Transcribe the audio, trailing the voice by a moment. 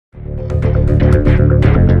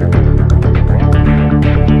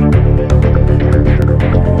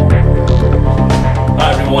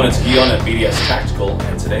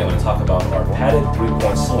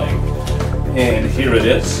and here it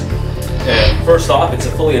is. And first off, it's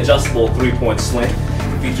a fully adjustable 3-point sling.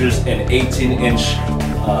 It features an 18-inch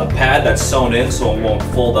pad that's sewn in so it won't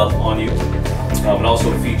fold up on you. It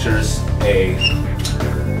also features a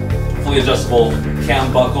fully adjustable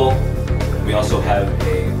cam buckle. We also have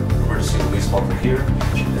a emergency release buckle here.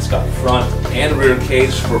 It's got front and rear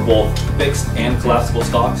cage for both fixed and collapsible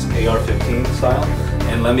stocks, AR-15 style.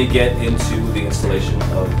 And let me get into the installation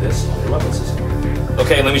of this on your weapon system.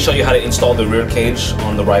 Okay, let me show you how to install the rear cage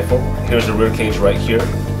on the rifle. Here's the rear cage right here.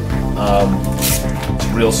 It's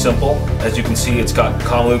real simple. As you can see, it's got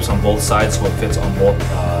comm loops on both sides, so it fits on both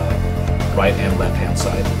right and left hand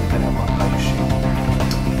side, depending on how you shoot.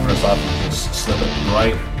 First off, you just slip it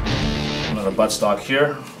right on the buttstock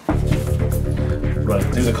here. Run it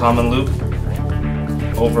through the common loop,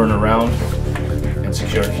 over and around, and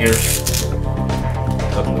secure it here.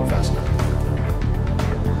 Hook and loop fastener.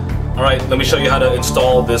 Alright, let me show you how to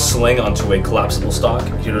install this sling onto a collapsible stock.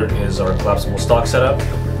 Here is our collapsible stock setup.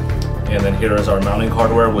 And then here is our mounting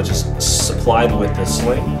hardware, which is supplied with this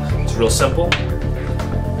sling. It's real simple.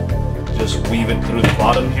 Just weave it through the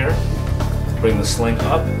bottom here. Bring the sling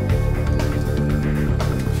up.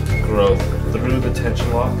 Grow through the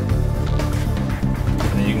tension lock.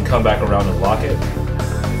 And then you can come back around and lock it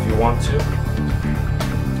if you want to.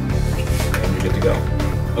 And you're good to go.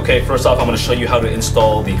 Okay, first off, I'm going to show you how to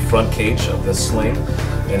install the front cage of this sling.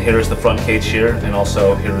 And here is the front cage here, and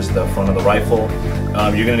also here is the front of the rifle.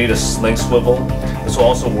 You're going to need a sling swivel. This will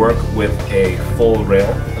also work with a full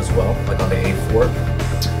rail as well, like on the A4.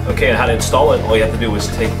 Okay, and how to install it, all you have to do is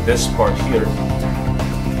take this part here,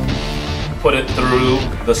 put it through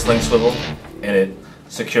the sling swivel, and it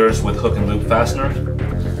secures with hook and loop fastener.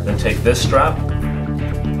 Then take this strap,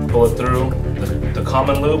 pull it through the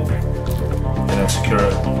common loop, and then secure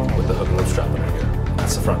it with the hook and loop strap under here.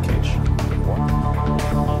 That's the front cage.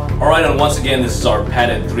 Alright, and once again, this is our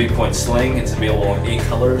padded 3-point sling. It's available in 8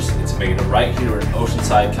 colors. It's made right here in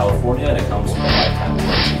Oceanside, California, and it comes with a lifetime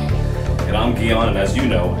warranty. And I'm Guion, and as you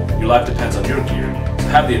know, your life depends on your gear, so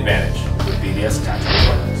have the advantage with BDS Tactical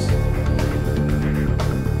M16.